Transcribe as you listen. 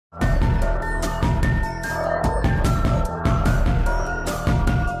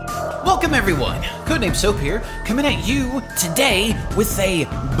Welcome everyone, Codename Soap here, coming at you today with a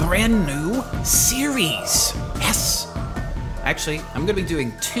brand new series. Yes! Actually, I'm gonna be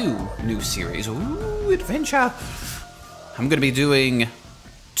doing 2 new series. Ooh, adventure! I'm gonna be doing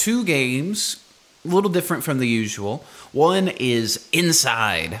 2 games, a little different from the usual. One is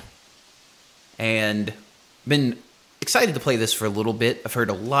Inside, and been excited to play this for a little bit. I've heard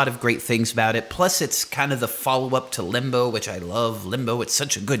a lot of great things about it. Plus, it's kind of the follow-up to Limbo, which I love. Limbo, it's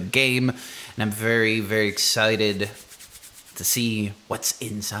such a good game, and I'm very, very excited to see what's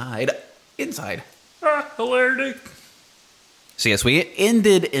inside. Hilarity. So yes, we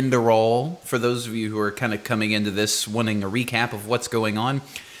ended Enderal. For those of you who are kind of coming into this wanting a recap of what's going on,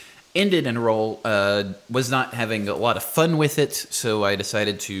 ended Enderal, was not having a lot of fun with it, so I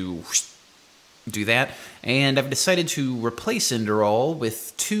decided to do that, and I've decided to replace Enderal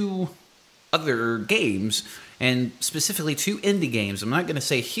with 2 other games, and specifically 2 indie games. I'm not going to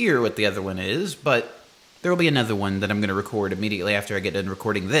say here what the other one is, but there will be another one that I'm going to record immediately after I get done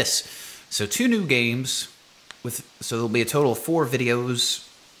recording this. So 2 new games, so there'll be a total of 4 videos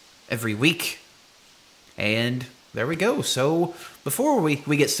every week, and there we go. So before we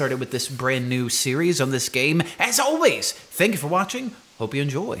get started with this brand new series on this game, as always, thank you for watching. Hope you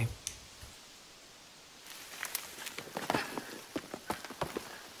enjoy.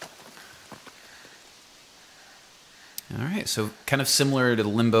 Alright, so kind of similar to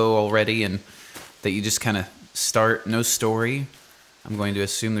Limbo already, and that you just kind of start, no story. I'm going to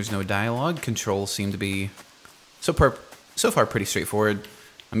assume there's no dialogue. Controls seem to be so far pretty straightforward.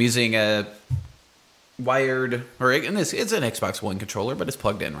 I'm using a wired, and it's an Xbox One controller, but it's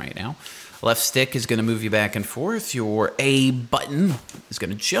plugged in right now. Left stick is going to move you back and forth. Your A button is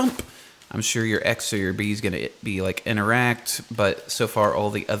going to jump. I'm sure your X or your B is going to be like interact, but so far all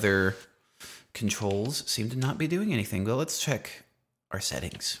the other controls seem to not be doing anything. Well, let's check our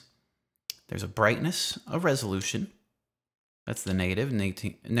settings. There's a brightness, a resolution. That's the native,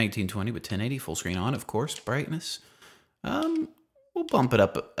 1920 with 1080, full screen on, of course. Brightness. We'll bump it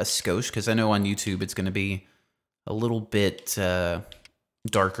up a skosh, because I know on YouTube it's going to be a little bit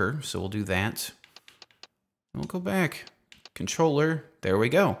darker, so we'll do that. We'll go back. Controller, there we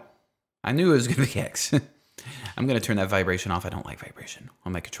go. I knew it was going to be X. I'm going to turn that vibration off. I don't like vibration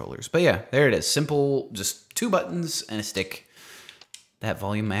on my controllers. But yeah, there it is. Simple, just 2 buttons and a stick. That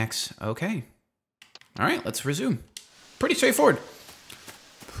volume max. Okay. All right, let's resume. Pretty straightforward.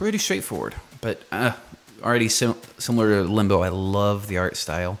 Pretty straightforward. But already similar to Limbo, I love the art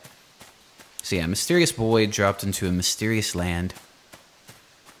style. So yeah, mysterious boy dropped into a mysterious land.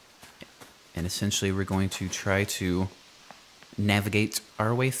 And essentially we're going to try to navigate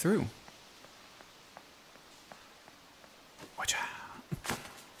our way through.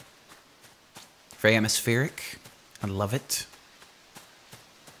 Very atmospheric. I love it.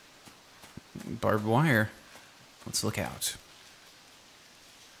 Barbed wire. Let's look out.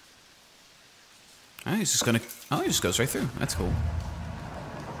 Oh, he's just gonna. Oh, he just goes right through. That's cool.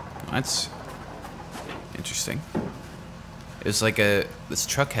 That's interesting. It was like this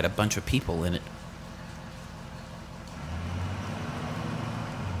truck had a bunch of people in it.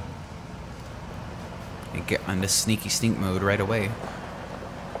 And get on this sneaky sneak mode right away.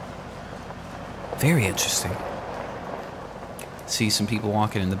 Very interesting. See some people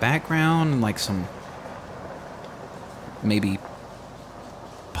walking in the background, like some maybe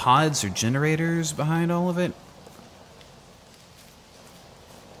pods or generators behind all of it.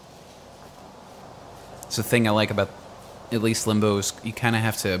 It's the thing I like about at least Limbo is you kind of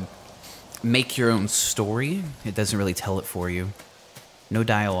have to make your own story. It doesn't really tell it for you. No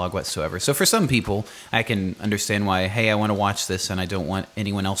dialogue whatsoever. So for some people, I can understand why, hey, I want to watch this and I don't want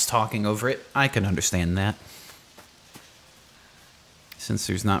anyone else talking over it. I can understand that. Since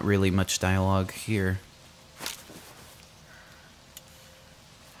there's not really much dialogue here.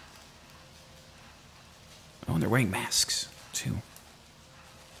 Oh, and they're wearing masks, too.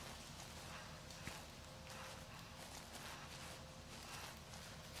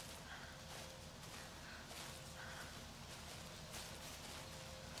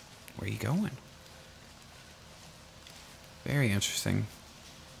 Where are you going? Very interesting.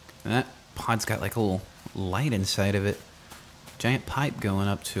 And that pod's got like a little light inside of it. Giant pipe going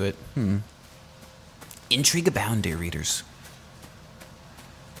up to it. Intrigue abound, dear readers.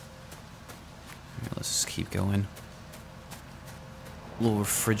 Right, let's just keep going. Little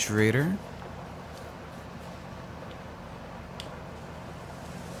refrigerator.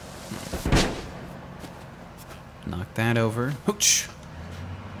 Knock that over. Hooch!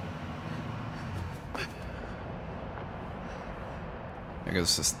 There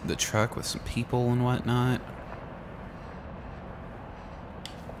goes the truck with some people and whatnot.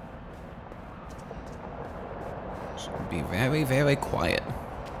 Be very, very quiet.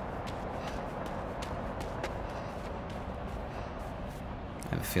 I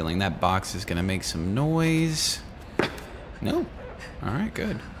have a feeling that box is gonna make some noise. No. Alright,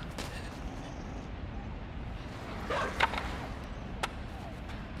 good.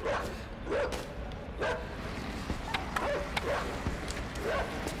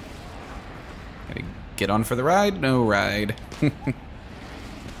 Gotta get on for the ride? No ride.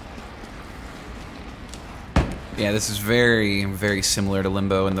 Yeah, this is very, very similar to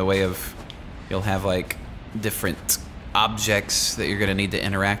Limbo in the way of you'll have like different objects that you're going to need to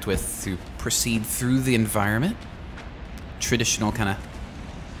interact with to proceed through the environment. Traditional kind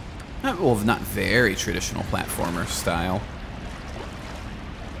of, well, not very traditional platformer style.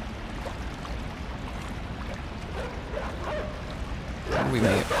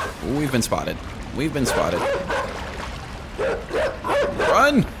 We've been spotted. We've been spotted.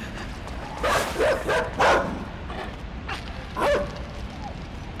 Run!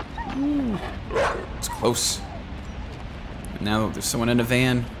 It's close. Now there's someone in a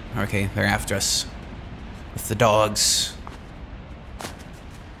van. Okay, they're after us. With the dogs.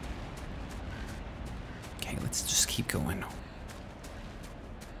 Okay, let's just keep going.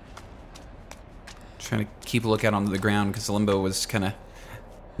 Trying to keep a lookout onto the ground because Limbo was kind of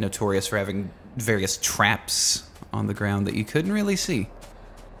notorious for having various traps on the ground that you couldn't really see.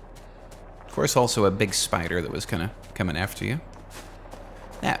 Of course, also a big spider that was kind of coming after you.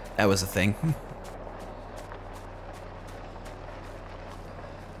 That was a thing.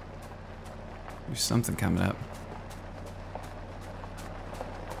 There's something coming up.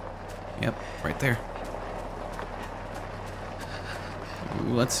 Yep, right there.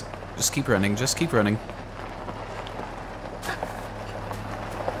 Ooh, let's just keep running. Just keep running.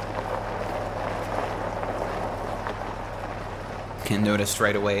 And noticed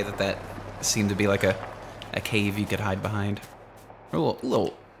right away that seemed to be like a cave you could hide behind. A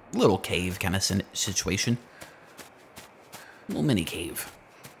little cave kind of situation. Little mini cave.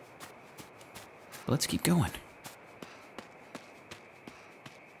 Let's keep going.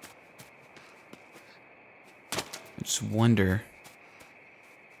 I just wonder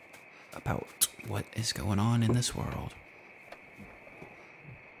about what is going on in this world.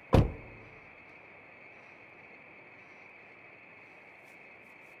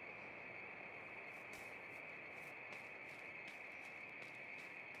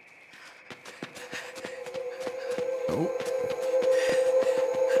 Oh.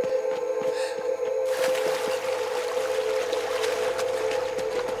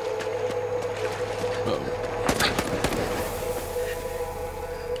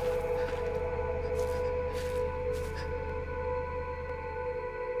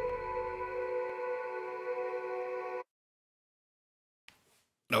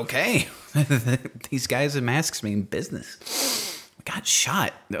 Okay. These guys in masks mean business. Got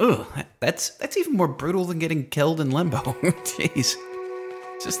shot. Ugh, that's even more brutal than getting killed in Limbo. Jeez.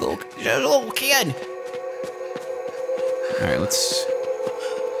 Just a little kid. Alright, let's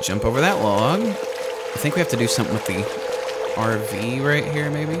jump over that log. I think we have to do something with the RV right here,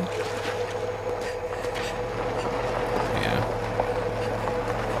 maybe? Yeah.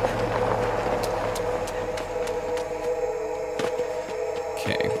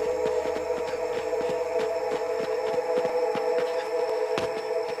 Okay.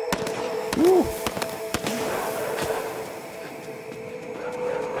 Woo.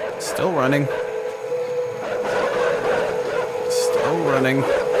 Still running. Still running.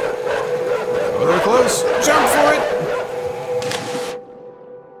 Oh, they're close. Jump for it!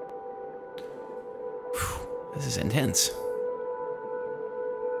 Whew. This is intense.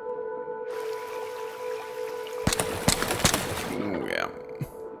 Ooh, yeah.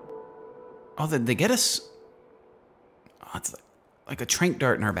 Oh, did they get us? Oh, it's like a trank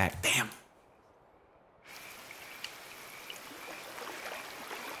dart in our back. Damn.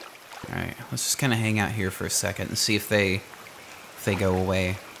 Alright, let's just kind of hang out here for a second and see if they go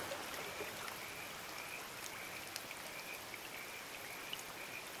away.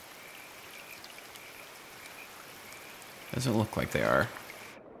 Doesn't look like they are.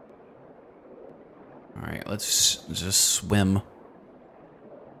 Alright, let's just swim.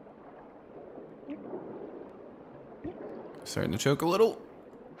 Starting to choke a little.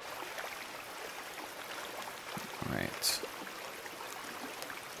 Alright.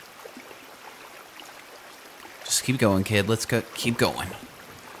 Just keep going, kid. Let's go. Keep going.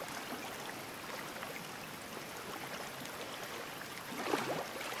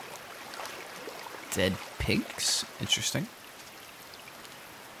 Dead pigs? Interesting.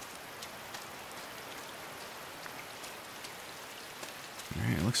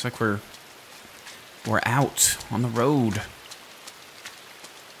 Alright, looks like we're We're out on the road.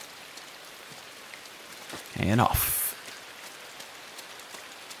 And off.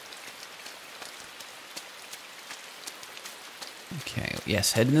 Okay,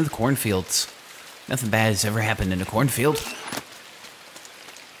 yes, head into the cornfields. Nothing bad has ever happened in a cornfield.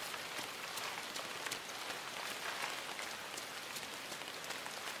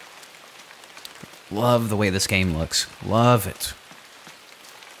 Love the way this game looks. Love it.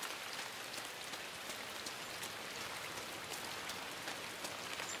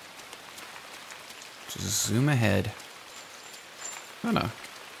 Just zoom ahead. Oh no.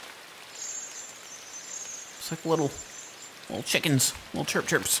 It's like little chickens, little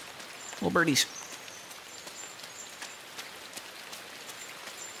chirps, little birdies.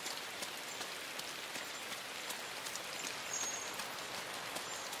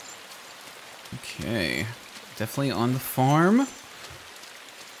 Okay, definitely on the farm.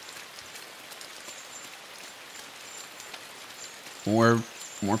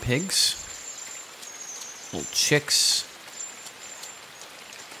 More pigs. Little chicks.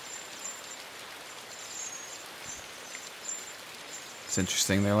 It's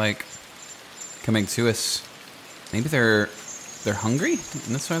interesting. They're like coming to us. Maybe they're hungry, and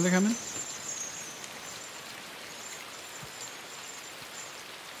that's why they're coming.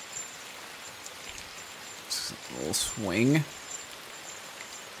 Just a little swing.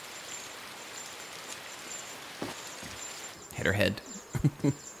 Hit her head.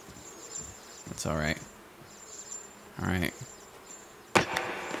 That's all right. All right.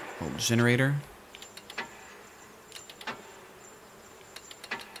 Little generator.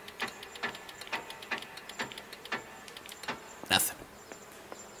 Nothing.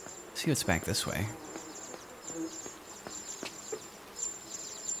 See what's back this way.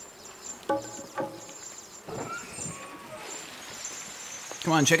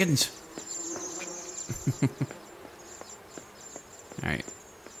 Come on, chickens. All right.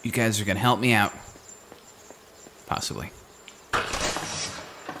 You guys are going to help me out. Possibly.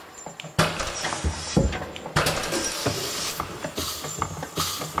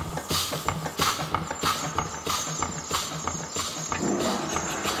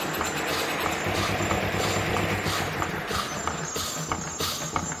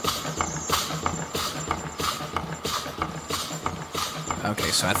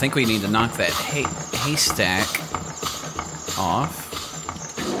 Okay, so I think we need to knock that haystack off.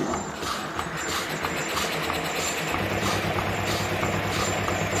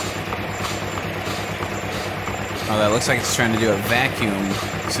 Oh, that looks like it's trying to do a vacuum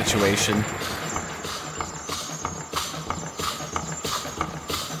situation.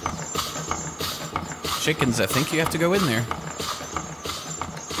 Chickens, I think you have to go in there.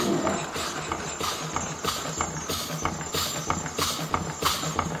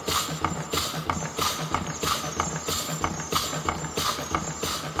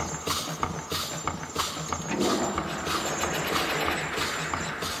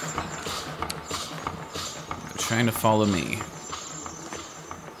 Trying to follow me.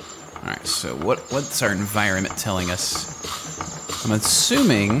 Alright, so what's our environment telling us? I'm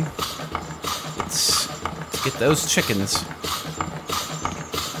assuming it's to get those chickens.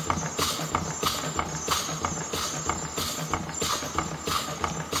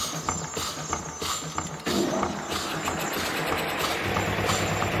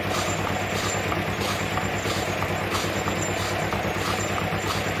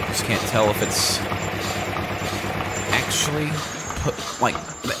 Just can't tell if it's actually like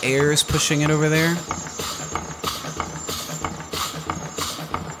the air is pushing it over there.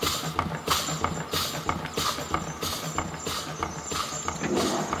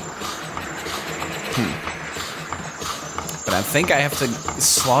 But I think I have to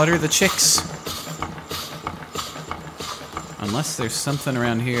slaughter the chicks. Unless there's something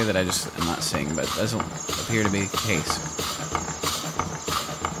around here that I'm not seeing, but it doesn't appear to be the case.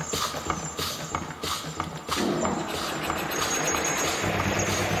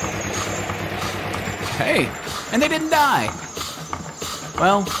 Hey, and they didn't die.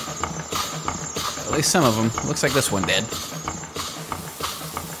 Well, at least some of them. Looks like this one did.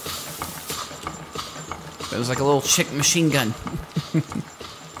 It was like a little chick machine gun.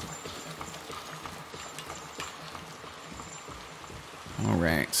 All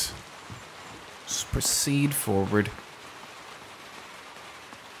right. Let's proceed forward.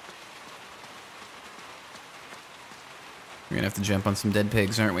 We're gonna have to jump on some dead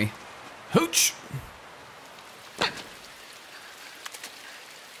pigs, aren't we? Hooch!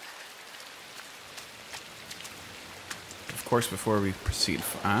 Of course, before we proceed...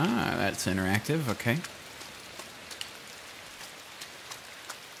 Ah, that's interactive. Okay.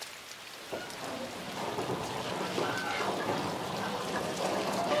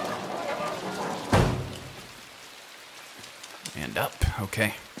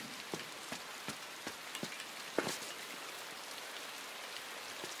 Okay.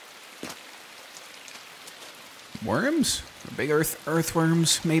 Worms? Big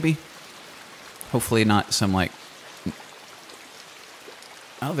earthworms, maybe? Hopefully not some, like...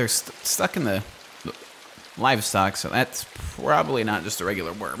 Oh, they're stuck in the livestock, so that's probably not just a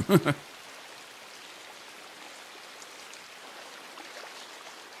regular worm.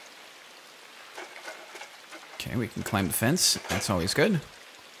 Okay, we can climb the fence. That's always good.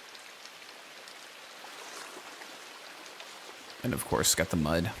 And of course, got the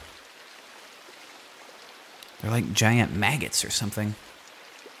mud. They're like giant maggots or something.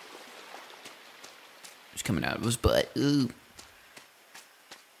 It's coming out of his butt. Ooh.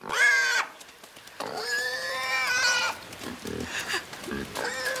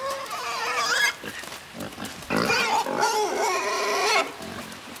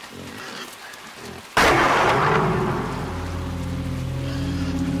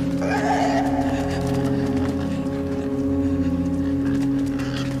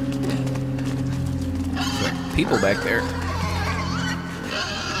 People back there.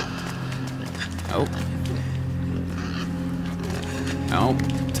 Oh. Oh,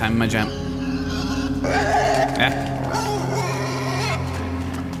 time my jump. Ah.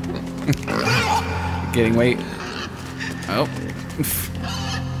 Getting weight. Oh.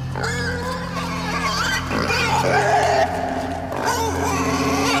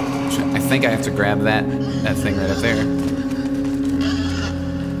 I think I have to grab that thing right up there.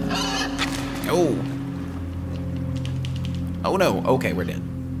 Oh. Oh no, okay, we're dead.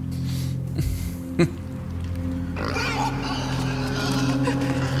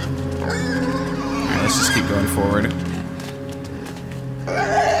 Alright, let's just keep going forward.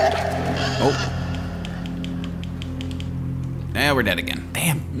 Oh. Now we're dead again.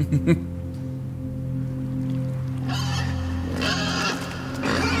 Damn.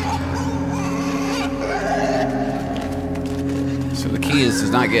 So the key is to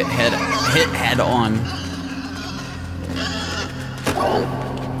not get hit head on.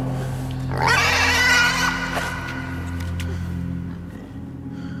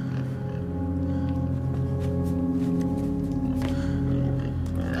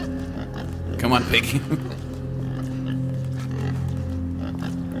 Come on, piggy.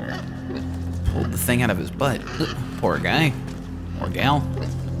 Pulled the thing out of his butt. Poor guy. Or gal.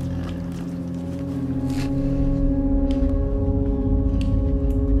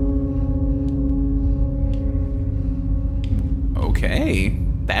 Okay.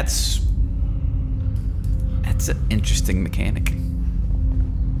 That's an interesting mechanic.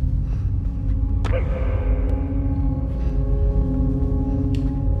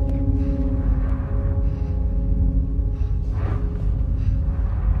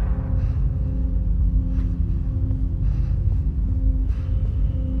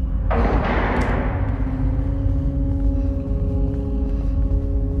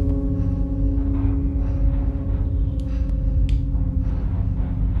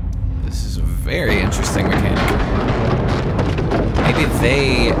 Very interesting mechanic. Maybe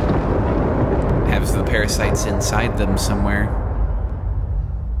they have the parasites inside them somewhere.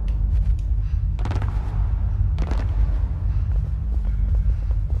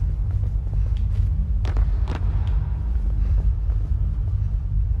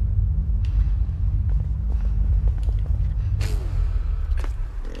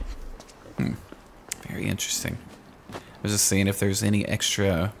 Very interesting. I was just seeing if there's any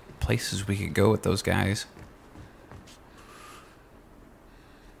extra places we could go with those guys.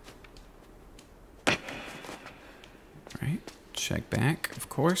 Right, check back, of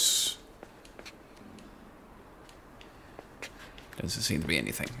course. Doesn't seem to be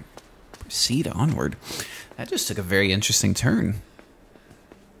anything. Proceed onward. That just took a very interesting turn.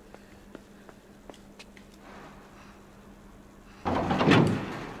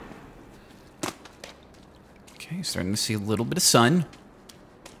 Okay, starting to see a little bit of sun.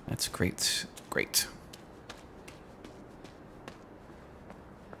 That's great. Great.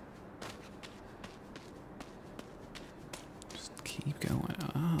 Just keep going.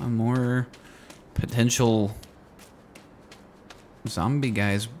 More potential zombie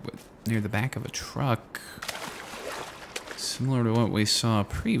guys near the back of a truck. Similar to what we saw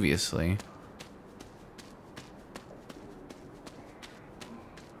previously.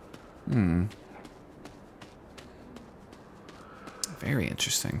 Very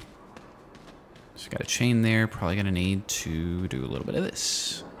interesting. So got a chain there. Probably gonna need to do a little bit of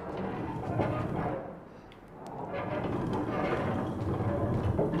this.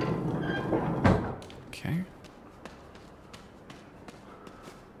 Okay.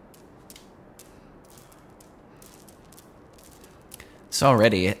 This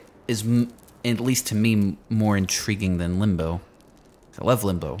already is, at least to me, more intriguing than Limbo. I love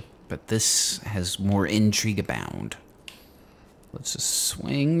Limbo, but this has more intrigue abound. Let's just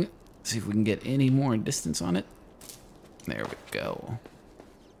swing, see if we can get any more distance on it. There we go.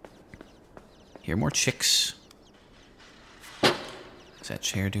 Hear more chicks. Does that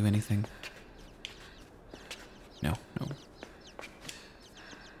chair do anything? No, no.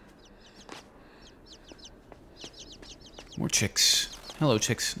 More chicks. Hello,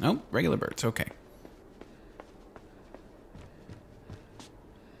 chicks. Nope, regular birds. Okay.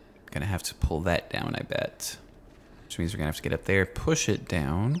 Gonna have to pull that down, I bet. Which means we're gonna have to get up there, push it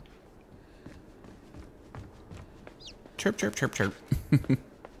down. Chirp, chirp, chirp, chirp.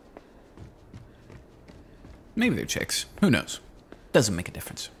 Maybe they're chicks. Who knows? Doesn't make a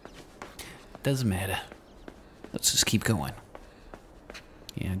difference. Doesn't matter. Let's just keep going.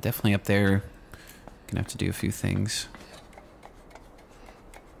 Yeah, definitely up there. Gonna have to do a few things.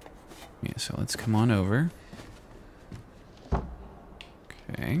 Yeah, so let's come on over.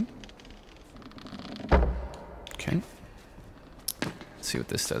 Okay. Okay. Let's see what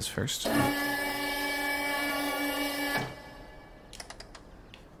this does first.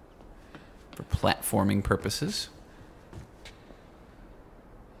 For platforming purposes.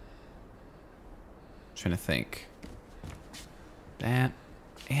 Trying to think. That.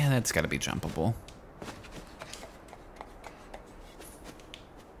 Yeah, that's got to be jumpable.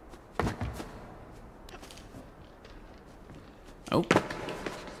 Oh.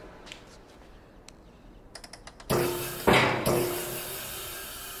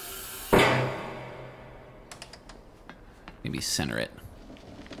 Maybe center it.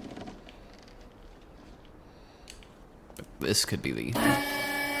 But this could be the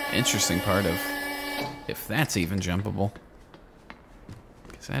interesting part of if that's even jumpable.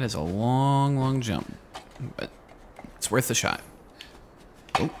 Because that is a long, long jump. But it's worth a shot.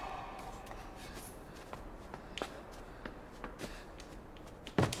 Oh.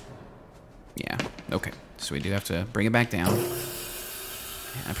 Yeah, okay. So we do have to bring it back down.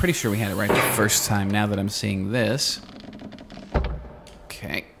 I'm pretty sure we had it right the first time now that I'm seeing this.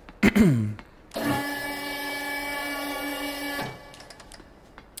 Okay.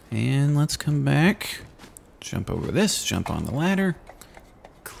 And let's come back. Jump over this, jump on the ladder.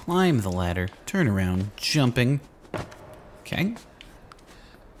 Climb the ladder, turn around, jumping. Okay.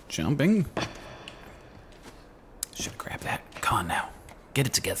 Jumping. Should grab that. Come on now. Get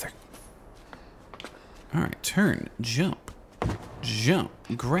it together. Alright, turn, jump, jump,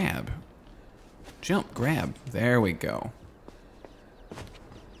 grab, jump, grab. There we go.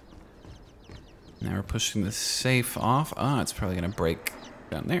 Now we're pushing the safe off. Ah, it's probably going to break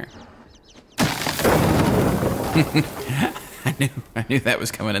down there. I knew that was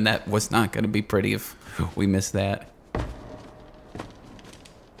coming, and that was not going to be pretty if we missed that. But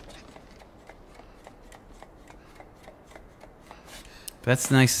that's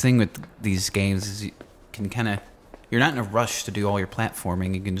the nice thing with these games is you can kind of, you're not in a rush to do all your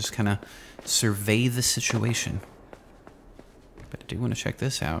platforming. You can just kind of survey the situation. But I do want to check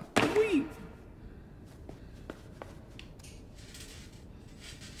this out. Whee!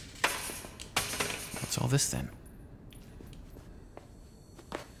 What's all this then?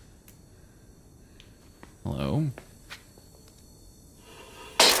 Hello?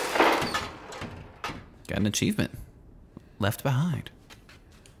 Got an achievement. Left behind.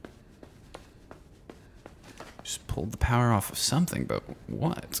 Just pulled the power off of something, but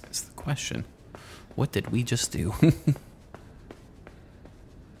what is the question? What did we just do? Maybe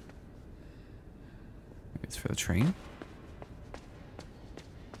it's for the train?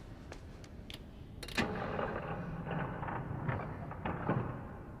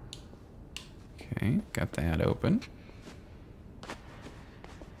 Okay, got that open.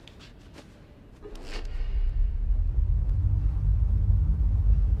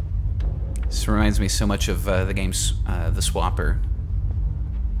 This reminds me so much of the game's The Swapper,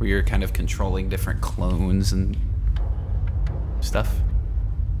 where you're kind of controlling different clones and stuff.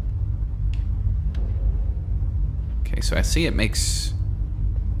 Okay, so I see it makes...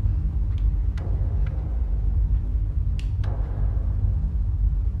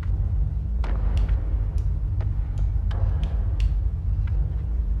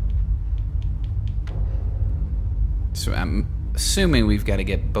 So I'm assuming we've got to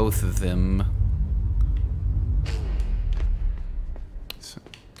get both of them. So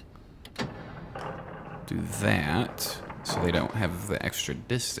do that so they don't have the extra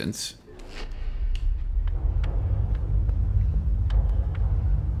distance.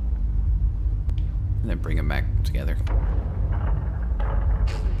 And then bring them back together.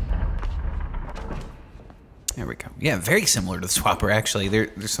 There we go. Yeah, very similar to the Swapper, actually.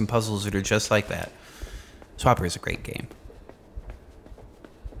 There's some puzzles that are just like that. Swapper is a great game.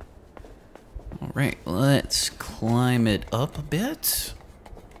 All right, let's climb it up a bit.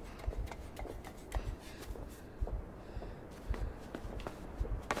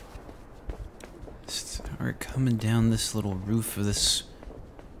 Start coming down this little roof of this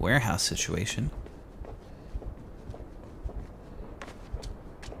warehouse situation.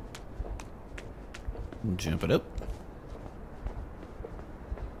 Jump it up.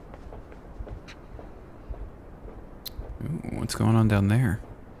 Ooh, what's going on down there?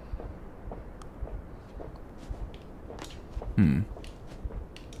 It'd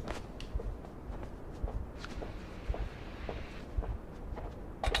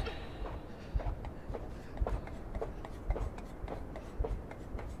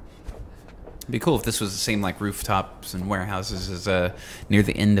be cool if this was the same like rooftops and warehouses as near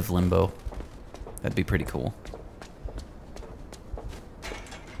the end of Limbo. That'd be pretty cool.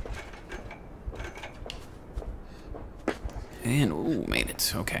 And, ooh, made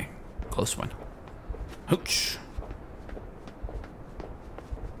it. Okay. Close one. Hooch.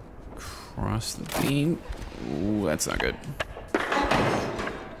 Cross the beam. Ooh, that's not good.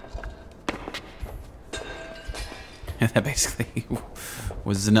 That basically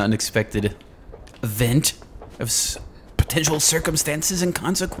was an unexpected event of potential circumstances and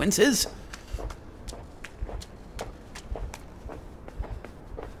consequences.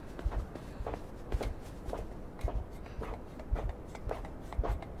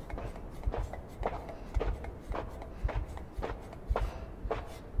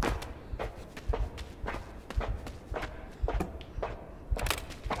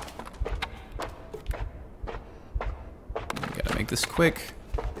 This quick.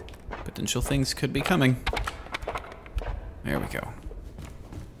 Potential things could be coming. There we go.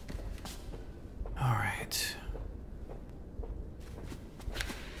 All right.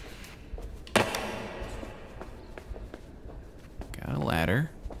 Got a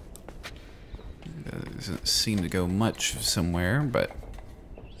ladder. Doesn't seem to go much somewhere, but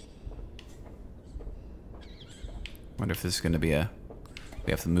wonder if this is going to be a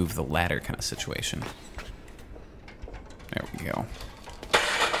we have to move the ladder kind of situation. There we go.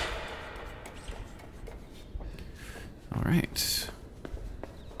 All right.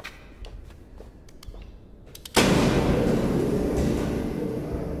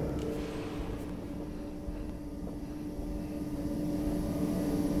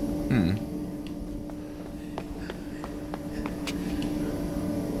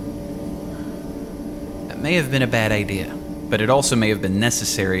 That may have been a bad idea, but it also may have been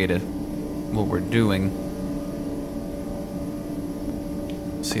necessary to what we're doing.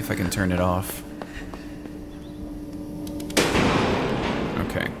 See if I can turn it off.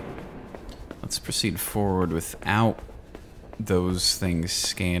 Okay. Let's proceed forward without those things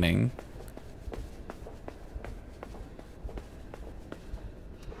scanning.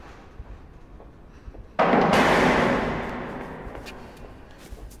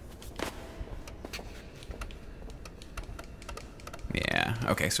 Yeah,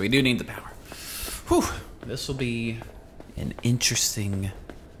 okay, so we do need the power. Whew, this will be an interesting...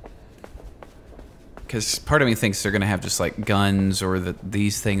 Because part of me thinks they're going to have just like guns, or that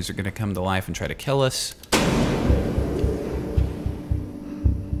these things are going to come to life and try to kill us.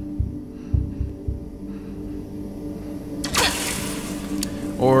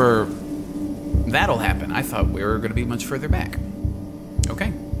 Or that'll happen. I thought we were going to be much further back.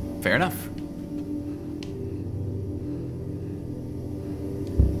 Okay, fair enough.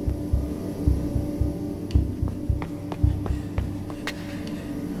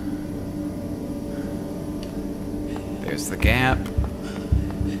 There's the gap.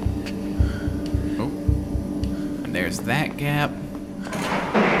 Oh. And there's that gap.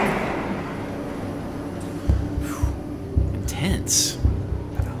 Whew. Intense.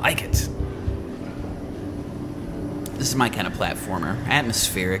 I like it. This is my kind of platformer.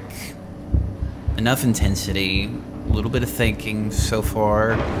 Atmospheric. Enough intensity. A little bit of thinking so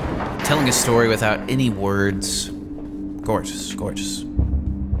far. Telling a story without any words. Gorgeous, gorgeous.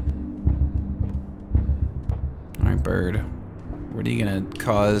 Alright, bird. What are you gonna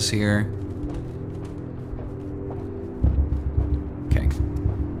cause here? Okay.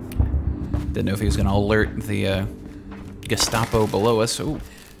 Didn't know if he was gonna alert the Gestapo below us. Ooh.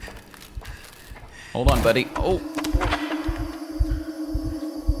 Hold on, buddy. Oh.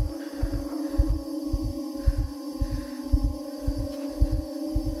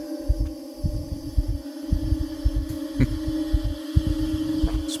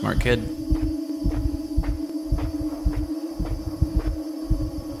 Smart kid.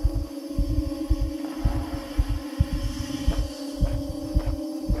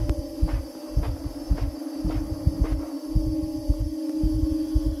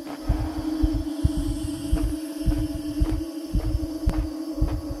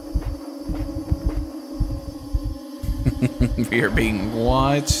 We are being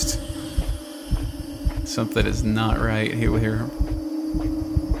watched. Something is not right here.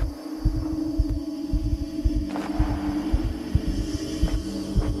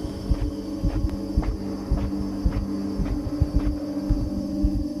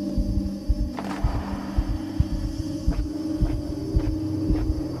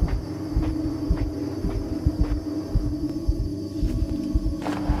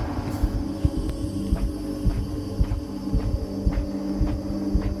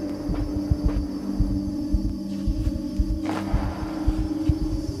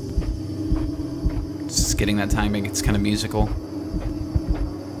 Just getting that timing, it's kind of musical.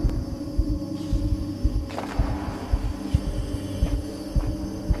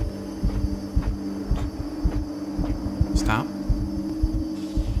 Stop.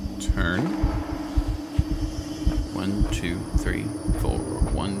 Turn. 1, 2, 3, 4.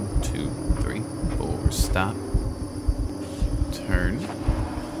 1, 2, 3, 4. Stop. Turn.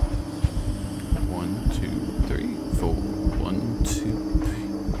 1, 2, 3, 4. 1, 2,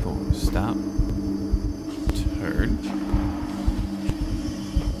 3, 4. Stop. Turn.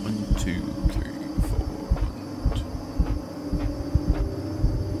 1, 2, 3, 4. 1, 2.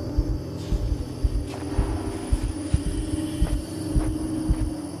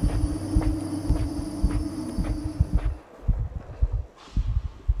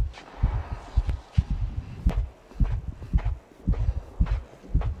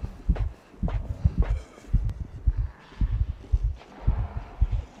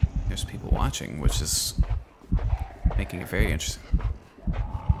 There's people watching, which is making it very interesting.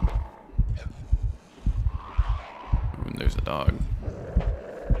 And there's a dog.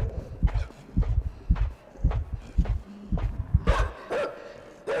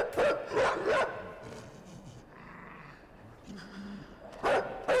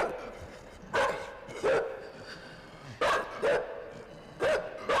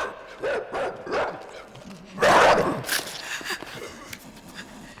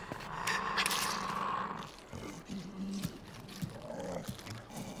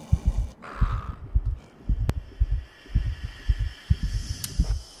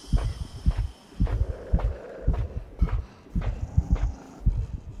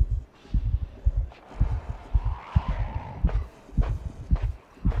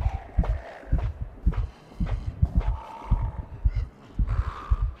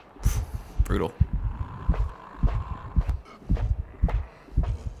 Brutal.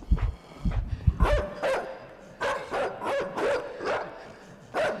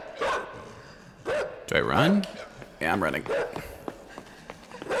 Do I run? Yeah, I'm running.